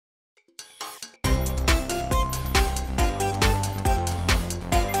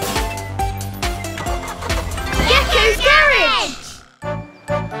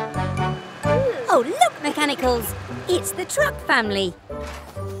mechanicals. It's the truck family.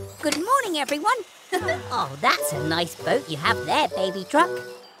 Good morning, everyone. Oh, that's a nice boat you have there, baby truck.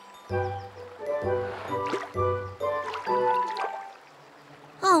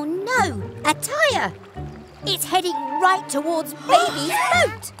 Oh no, a tyre! It's heading right towards baby's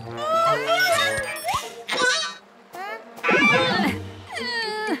boat.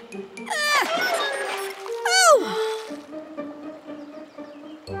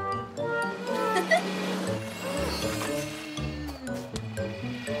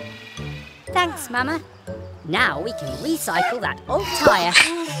 Thanks, Mama. Now we can recycle that old tyre.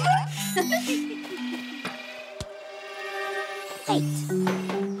 Wait.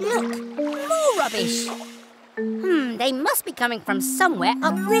 Look, more rubbish. They must be coming from somewhere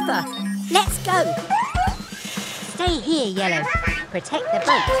upriver. Let's go. Stay here, Yellow. Protect the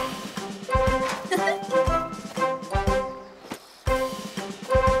boat.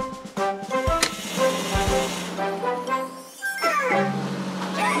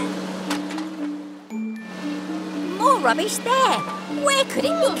 More rubbish there. Where could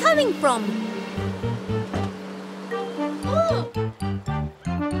it be coming from?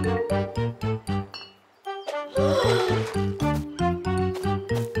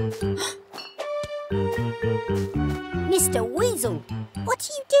 Mr. Weasel, what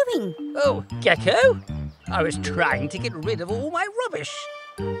are you doing? Oh, Gecko, I was trying to get rid of all my rubbish.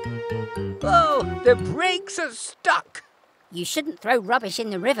 Oh, the brakes are stuck. You shouldn't throw rubbish in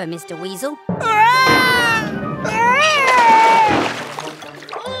the river, Mr. Weasel.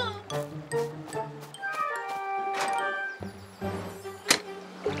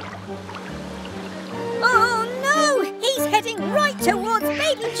 Oh no! He's heading right towards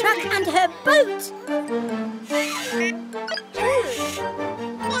Baby Truck and her boat.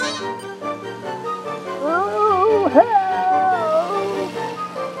 Oh, help!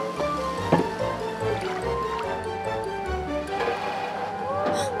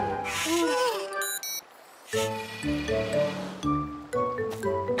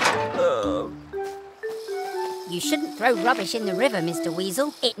 You shouldn't throw rubbish in the river, Mr.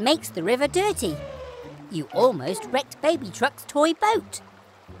 Weasel. It makes the river dirty. You almost wrecked Baby Truck's toy boat.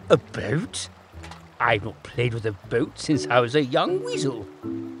 A boat? I've not played with a boat since I was a young weasel.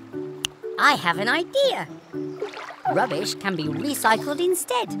 I have an idea. Rubbish can be recycled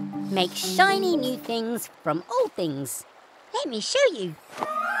instead. Make shiny new things from old things. Let me show you.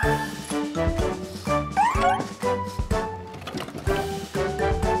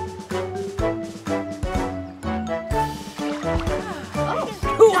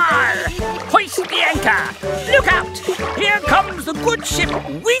 Hoist the anchor! Look out! Here comes the good ship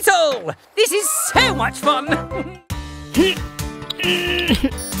Weasel! This is so much fun!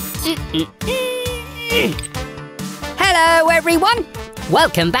 Hello, everyone.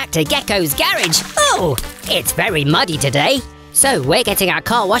 Welcome back to Gecko's garage. Oh, it's very muddy today, so we're getting our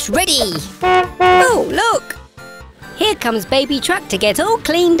car wash ready. Oh, look! Here comes Baby Truck to get all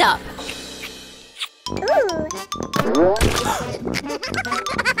cleaned up.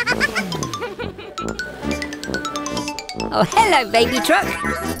 Oh, hello, Baby Truck.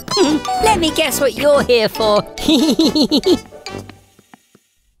 Let me guess what you're here for.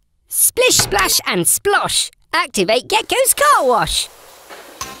 Splish, splash and splosh. Activate Gecko's car wash.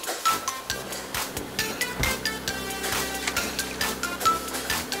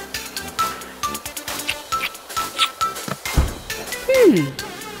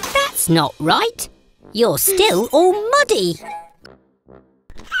 That's not right. You're still all muddy.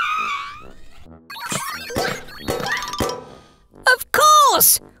 Of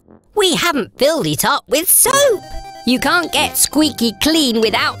course! We haven't filled it up with soap. You can't get squeaky clean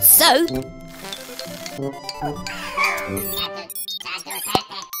without soap.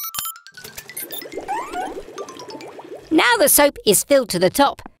 Now the soap is filled to the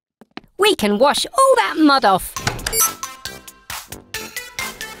top. We can wash all that mud off.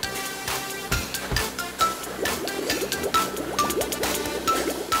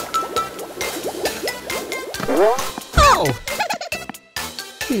 Oh!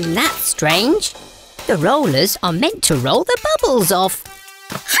 That's strange. The rollers are meant to roll the bubbles off.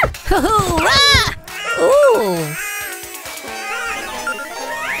 Hurrah! Ooh!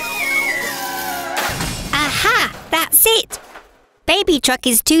 Aha! That's it! Baby Truck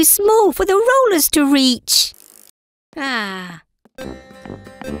is too small for the rollers to reach. Ah.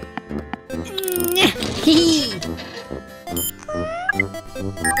 Hee.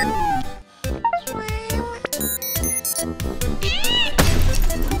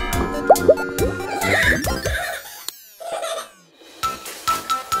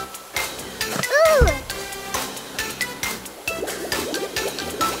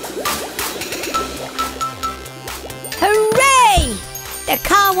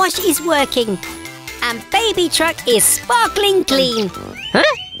 car wash is working. And baby truck is sparkling clean. Huh?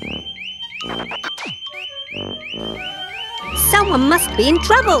 Someone must be in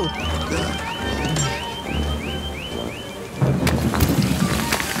trouble.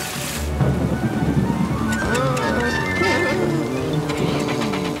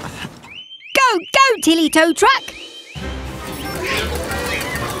 Go, go, Tilly Tow Truck!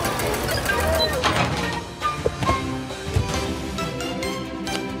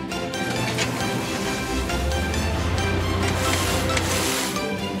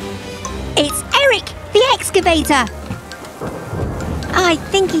 It's Eric, the excavator! I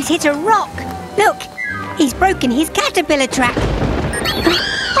think he's hit a rock. Look, he's broken his caterpillar trap.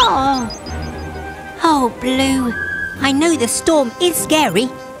 Oh, Blue. I know the storm is scary,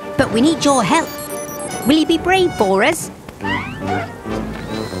 but we need your help. Will you be brave for us?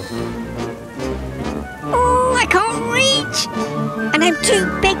 Oh, I can't reach! And I'm too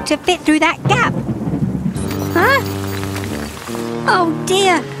big to fit through that gap. Huh? Oh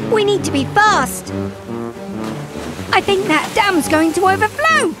dear, we need to be fast. I think that dam's going to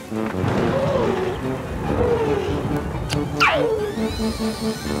overflow.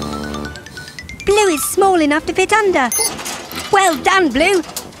 Blue is small enough to fit under. Well done, Blue.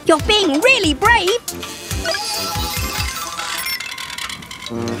 You're being really brave.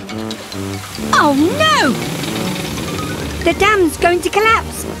 Oh no! The dam's going to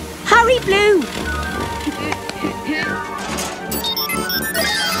collapse. Hurry, Blue.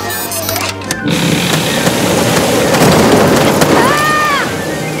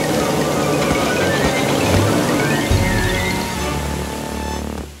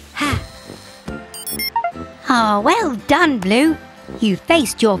 Oh, well done, Blue. You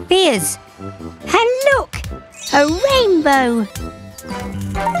faced your fears. And look, a rainbow.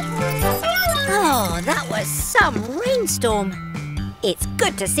 Oh, that was some rainstorm. It's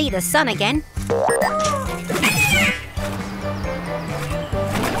good to see the sun again.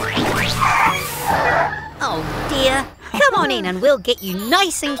 Oh dear. Come on in and we'll get you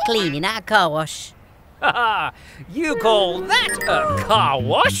nice and clean in our car wash. Ha! You call that a car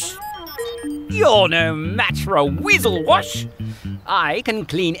wash? You're no match for a Weasel wash. I can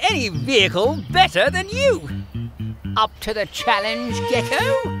clean any vehicle better than you. Up to the challenge, Gecko?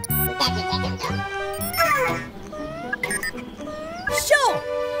 Sure,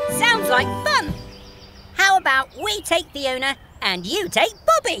 sounds like fun. How about we take Fiona and you take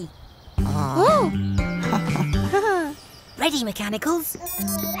Bobby? Ready, Mechanicals?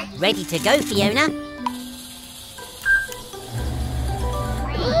 Ready to go, Fiona?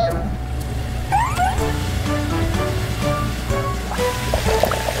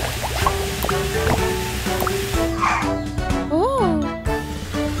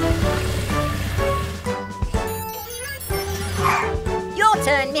 Your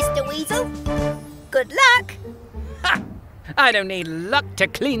turn, Mr. Weasel. Good luck. Ha! I don't need luck to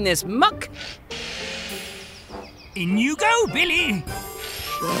clean this muck. In you go, Billy.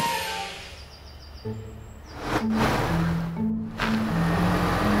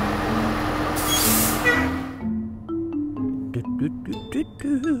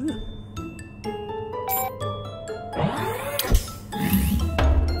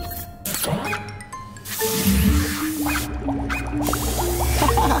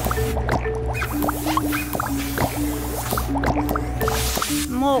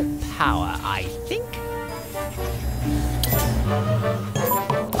 More power, I think.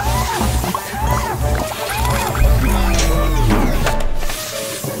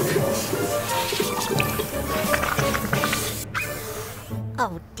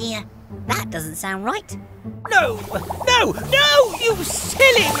 Oh dear, that doesn't sound right. No, no, no, you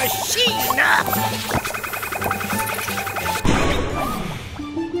silly machine!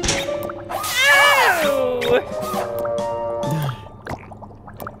 Ow!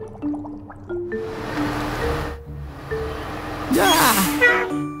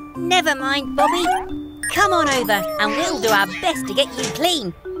 Never mind, Bobby. Come on over and we'll do our best to get you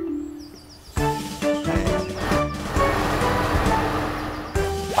clean.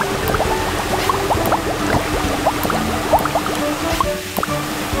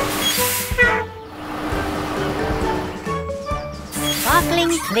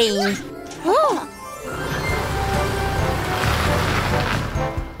 Sparkling clean. Oh.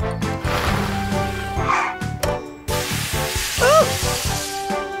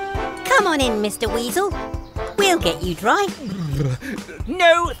 Come on in, Mr. Weasel. We'll get you dry.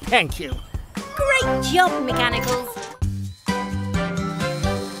 No, thank you. Great job, Mechanicals.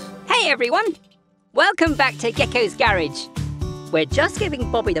 Hey everyone! Welcome back to Gecko's Garage. We're just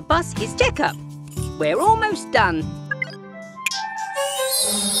giving Bobby the bus his checkup. We're almost done.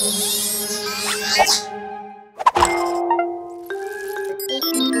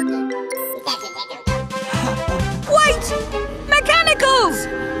 Wait! Mechanicals!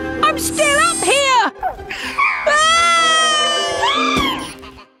 I'm still up here! Ah!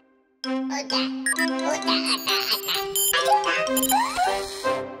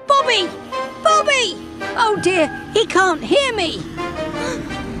 Bobby! Bobby! Oh dear, he can't hear me!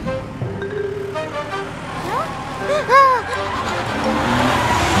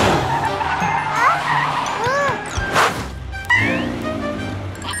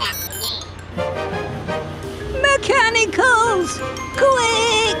 Mechanicals!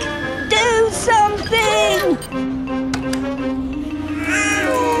 Quick! Do something!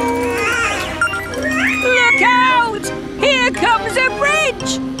 Look out! Here comes a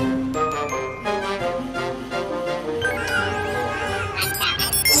bridge!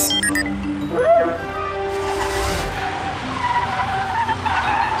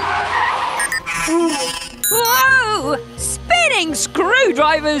 Whoa! Spinning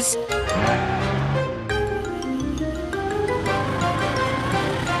screwdrivers!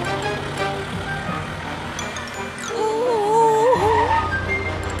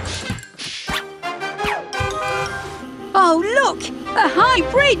 Oh, look! A high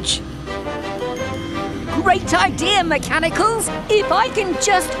bridge! Great idea, Mechanicals! If I can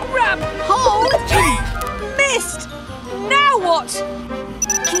just grab hold... Missed! Now what?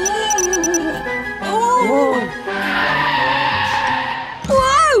 Oh.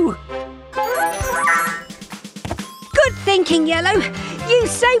 Whoa! Good thinking, Yellow. You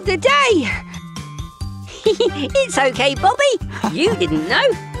saved the day. It's okay, Bobby. You didn't know,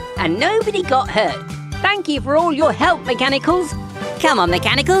 and nobody got hurt. Thank you for all your help, Mechanicals. Come on,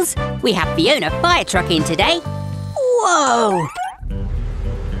 Mechanicals. We have Fiona fire truck in today. Whoa!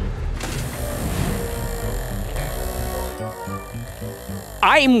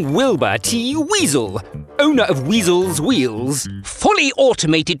 I'm Wilbur T. Weasel, owner of Weasel's Wheels, fully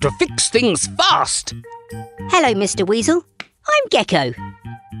automated to fix things fast. Hello, Mr. Weasel. I'm Gecko.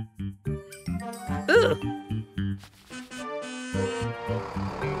 Ugh.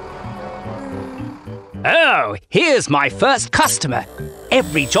 Oh, here's my first customer.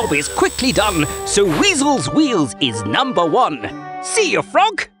 Every job is quickly done, so Weasel's Wheels is #1. See you,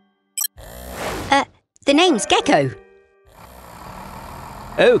 Frog. The name's Gecko.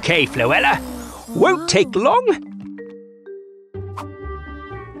 OK, Floella. Won't take long.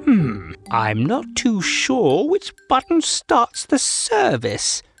 I'm not too sure which button starts the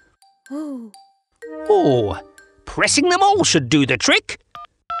service. Oh, pressing them all should do the trick.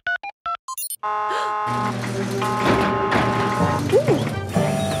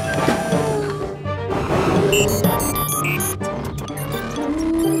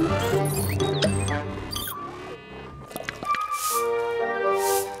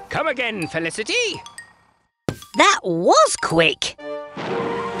 Come again, Felicity. That was quick.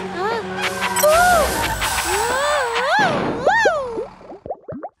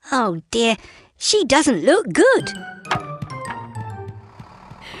 Oh dear, she doesn't look good.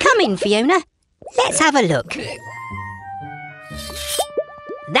 Come in, Fiona. Let's have a look.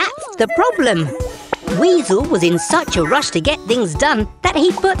 That's the problem. Weasel was in such a rush to get things done that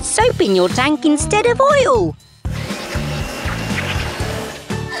he put soap in your tank instead of oil.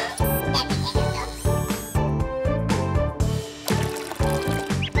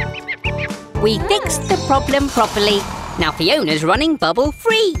 We fixed the problem properly. Now Fiona's running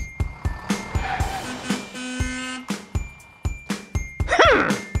bubble-free.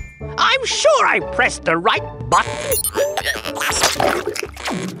 I'm sure I pressed the right button.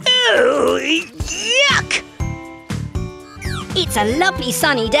 Oh, yuck! It's a lovely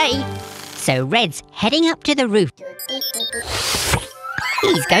sunny day, so Red's heading up to the roof.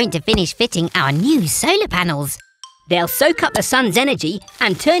 He's going to finish fitting our new solar panels. They'll soak up the sun's energy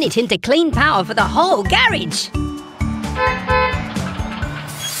and turn it into clean power for the whole garage.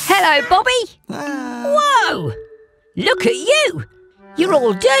 Hello, Bobby. Whoa! Look at you! You're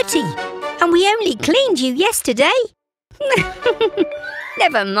all dirty, and we only cleaned you yesterday.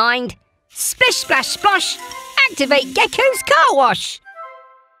 Never mind. Splish, splash, splosh. Activate Gecko's car wash.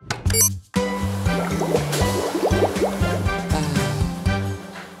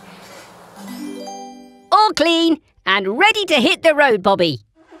 All clean and ready to hit the road, Bobby.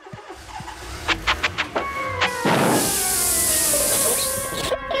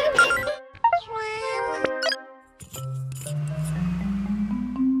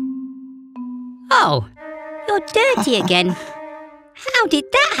 Oh, you're dirty again. How did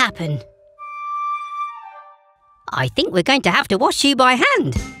that happen? I think we're going to have to wash you by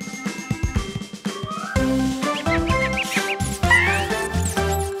hand.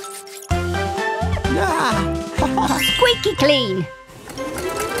 Squeaky clean!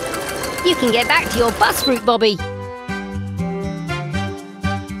 You can get back to your bus route, Bobby.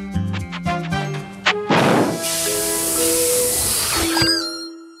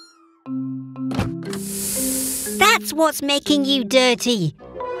 That's what's making you dirty.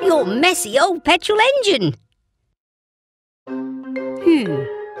 Your messy old petrol engine.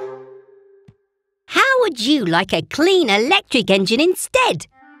 How would you like a clean electric engine instead?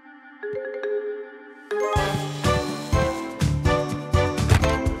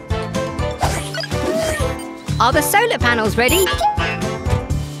 Are the solar panels ready?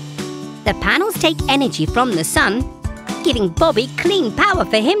 The panels take energy from the sun, giving Bobby clean power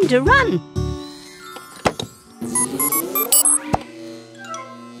for him to run.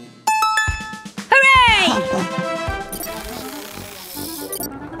 Hooray!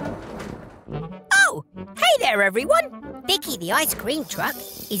 Oh, hey there everyone! Vicky the ice cream truck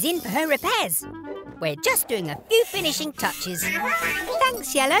is in for her repairs. We're just doing a few finishing touches.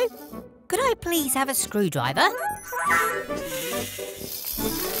 Thanks, Yellow. Could I please have a screwdriver?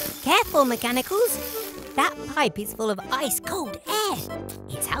 Careful, mechanicals. That pipe is full of ice-cold air.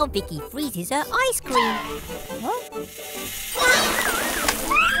 It's how Vicky freezes her ice cream.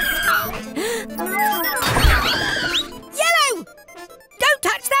 Yellow! Don't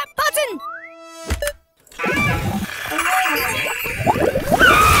touch that button!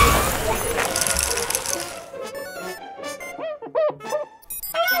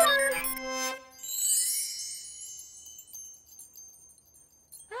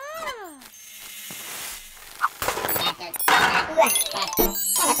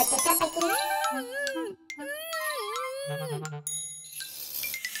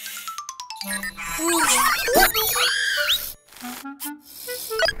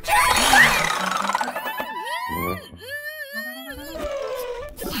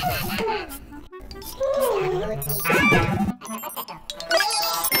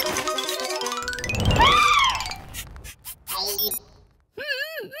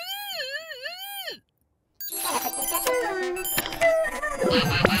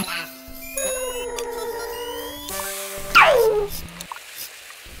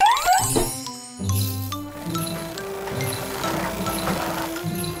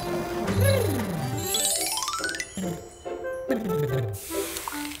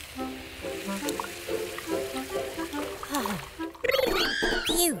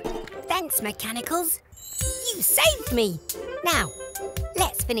 Thanks, mechanicals. You saved me. Now,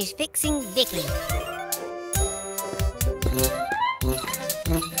 let's finish fixing Vicky.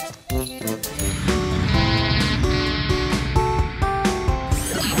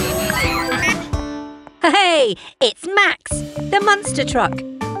 Hey, it's Max, the monster truck.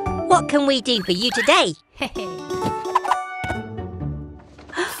 What can we do for you today?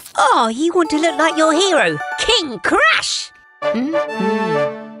 Oh, you want to look like your hero, King Crash!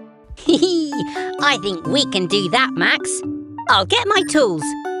 I think we can do that, Max. I'll get my tools.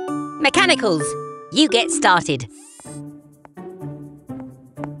 Mechanicals, you get started.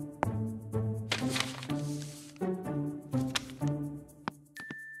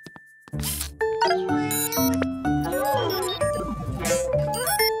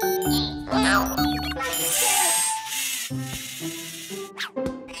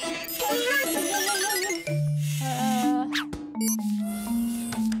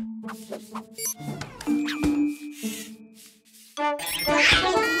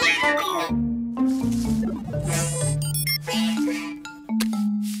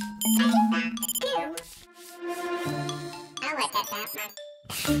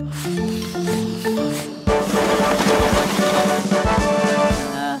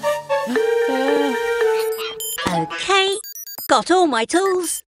 Okay, got all my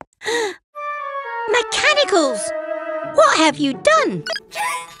tools. Mechanicals! What have you done?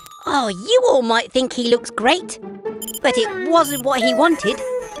 Oh, you all might think he looks great, but it wasn't what he wanted.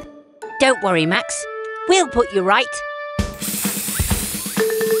 Don't worry, Max. We'll put you right.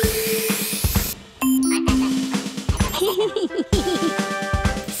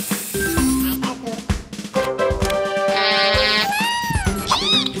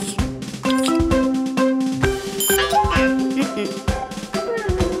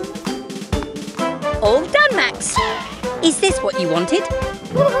 All done, Max. Is this what you wanted?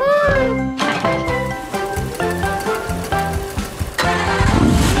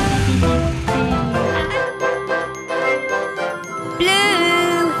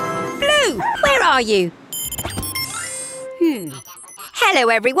 Blue, where are you? Hello,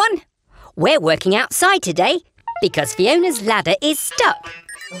 everyone. We're working outside today because Fiona's ladder is stuck.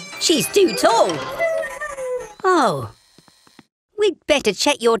 She's too tall. Oh, we'd better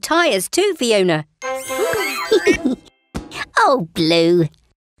check your tyres too, Fiona. Oh, Blue.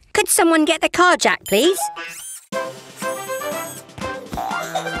 Could someone get the car jack, please?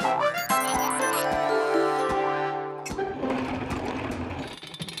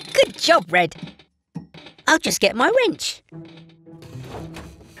 Good job, Red. I'll just get my wrench.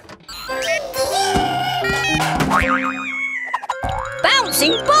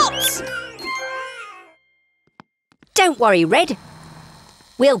 Bouncing bots! Don't worry, Red.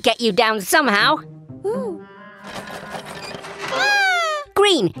 We'll get you down somehow.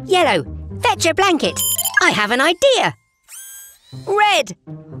 Green, yellow, fetch a blanket. I have an idea. Red,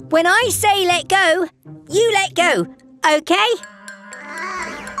 when I say let go, you let go, okay?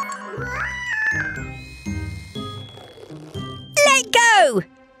 Let go!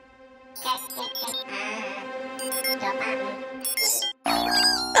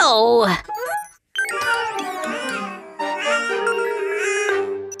 Oh.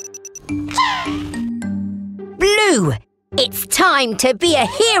 Blue, it's time to be a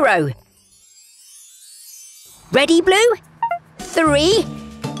hero. Ready, Blue? 3,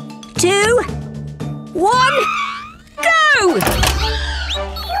 2, 1, go!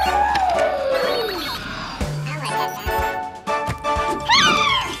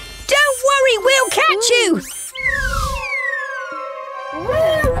 Don't worry, we'll catch you!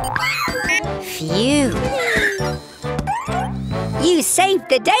 Phew. You saved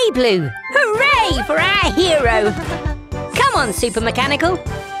the day, Blue. Hooray for our hero. Come on, Super Mechanical.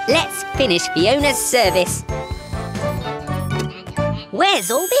 Let's finish Fiona's service.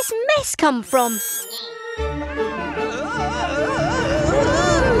 Where's all this mess come from?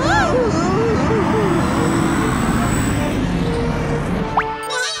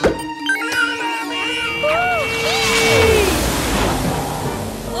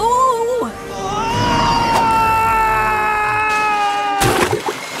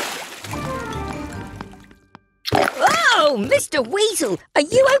 Oh, Mr. Weasel, are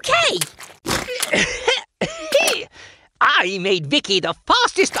you okay? I made Vicky the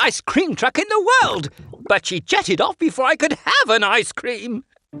fastest ice cream truck in the world, but she jetted off before I could have an ice cream.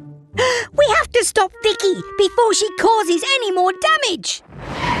 We have to stop Vicky before she causes any more damage.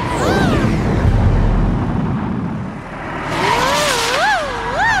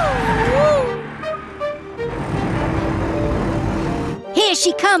 Here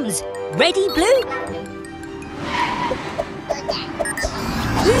she comes. Ready, Blue?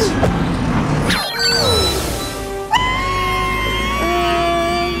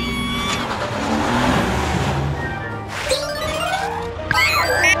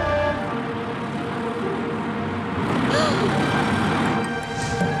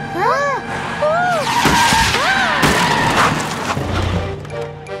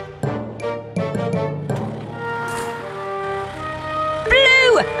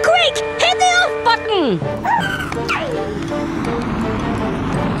 Blue, quick, hit the off button.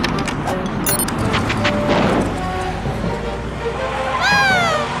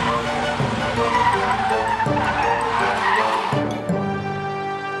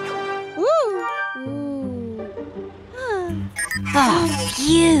 Oh,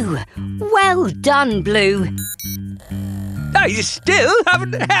 phew! Well done, Blue. I still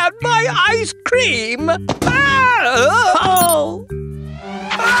haven't had my ice cream. Oh!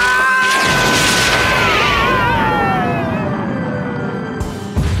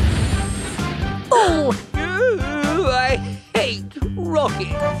 Oh! Ooh, I hate rockets.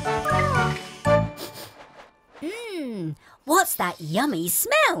 What's that yummy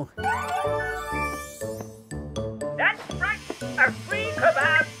smell? That's right, a free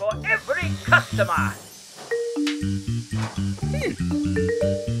kebab for every customer.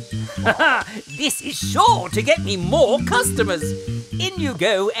 This is sure to get me more customers. In you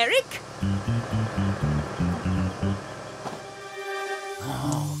go, Eric.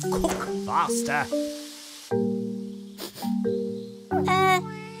 Oh, cook faster.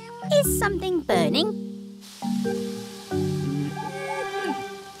 Is something burning?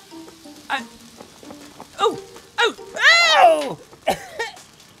 Oh!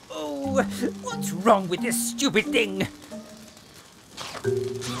 Oh, what's wrong with this stupid thing?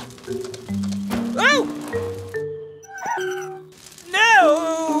 Oh!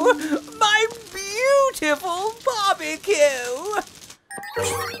 No! My beautiful barbecue!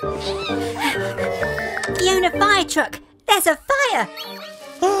 Fiona fire truck, there's a fire!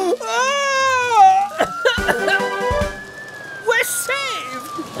 We're saved!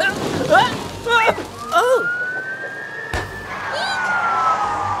 Oh!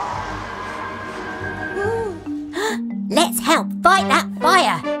 Let's help fight that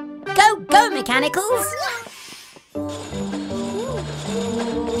fire! Go, go, Mechanicals!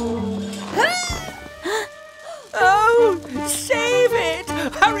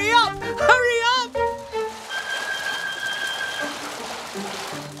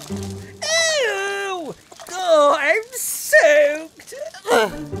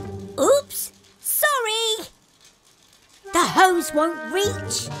 Oops! Sorry! The hose won't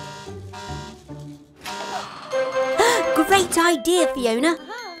reach. Great idea, Fiona.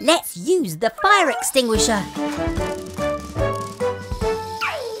 Let's use the fire extinguisher.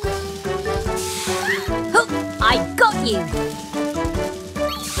 Oh, I got you.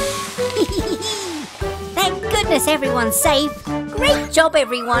 Thank goodness everyone's safe. Great job,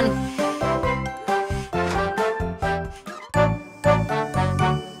 everyone.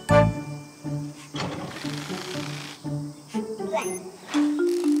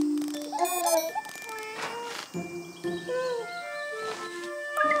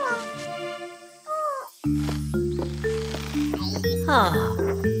 Oh,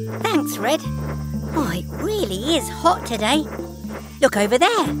 thanks, Red. Oh, it really is hot today. Look over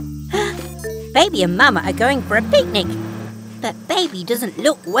there. Baby and Mama are going for a picnic. But Baby doesn't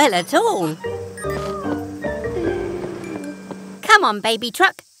look well at all. Come on, Baby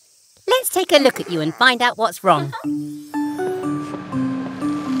Truck. Let's take a look at you and find out what's wrong.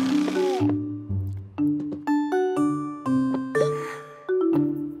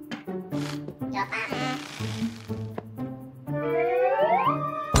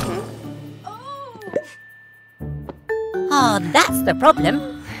 Oh, that's the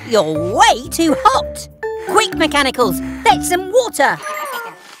problem. You're way too hot. Quick, mechanicals, fetch some water.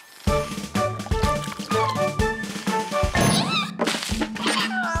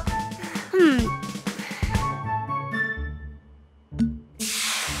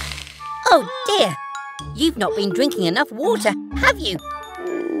 Oh dear, you've not been drinking enough water, have you?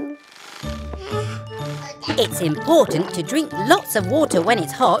 It's important to drink lots of water when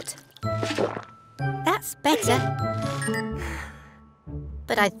it's hot. That's better.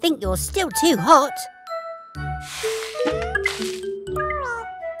 But I think you're still too hot.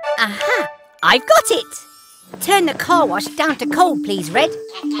 Aha! I've got it! Turn the car wash down to cold, please, Red.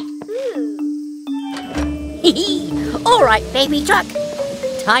 All right, Baby Truck.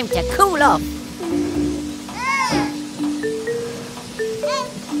 Time to cool off.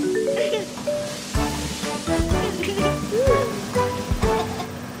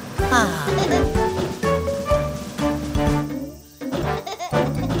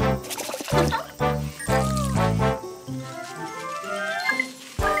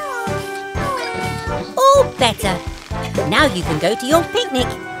 All better. Now you can go to your picnic.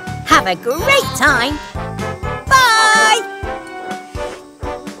 Have a great time. Bye!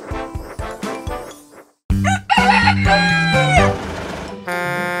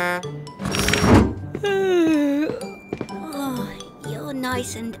 Oh, you're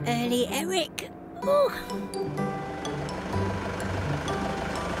nice and early, Eric. Oh.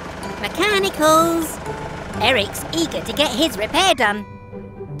 Mechanicals! Eric's eager to get his repair done.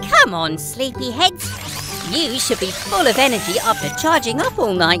 Come on, sleepyheads. You should be full of energy after charging up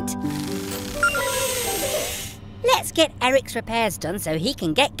all night. Let's get Eric's repairs done so he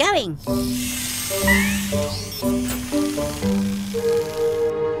can get going.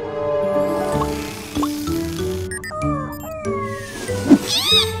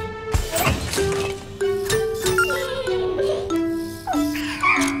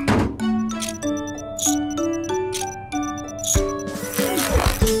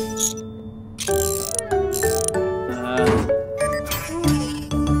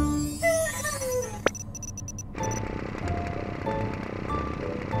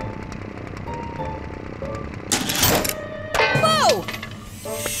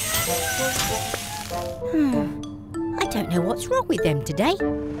 I don't know what's wrong with them today.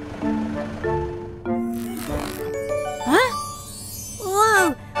 Huh?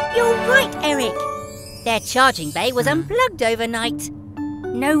 Whoa, you're right, Eric. Their charging bay was unplugged overnight.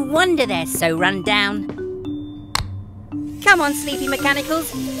 No wonder they're so run down. Come on, sleepy mechanicals.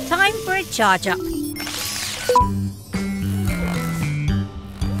 Time for a charge up.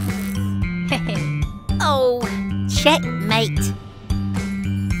 Oh, checkmate.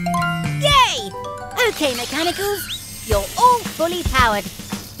 Yay! Okay, mechanicals, you're all fully powered.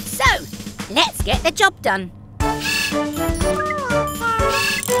 So, let's get the job done.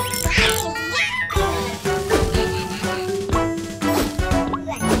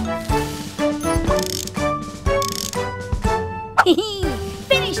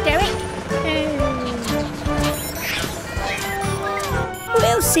 Finished, Eric.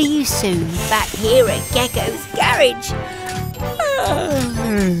 We'll see you soon back here at Gecko's garage.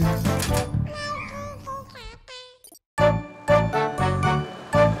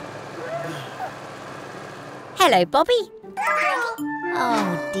 Hello, Bobby.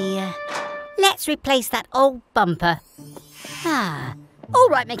 Oh dear. Let's replace that old bumper. All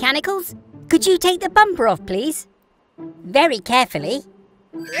right, mechanicals. Could you take the bumper off, please? Very carefully.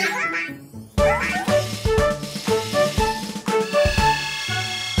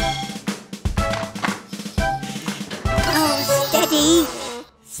 Oh, steady.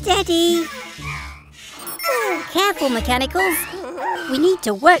 Steady. Oh, careful, Mechanicals. We need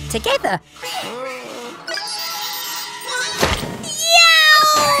to work together.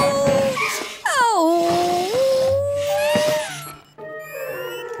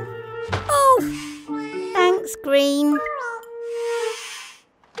 Oh, thanks, Green.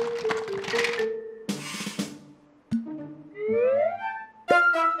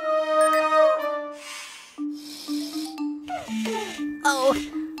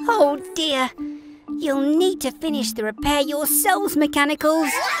 Oh dear. You'll need to finish the repair yourselves,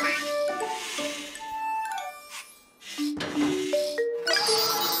 Mechanicals.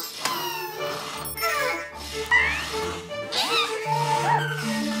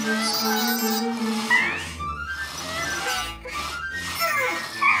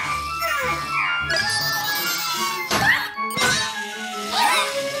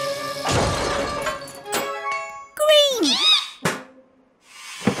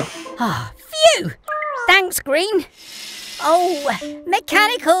 Ah, phew! Thanks, Green. Oh,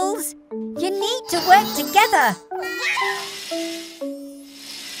 Mechanicals, you need to work together.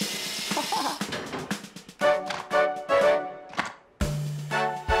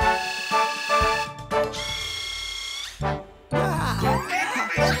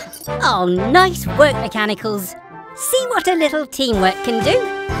 Oh, nice work, Mechanicals. See what a little teamwork can do.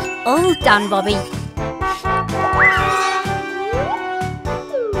 All done, Bobby.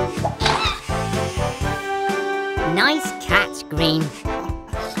 Nice catch, Green.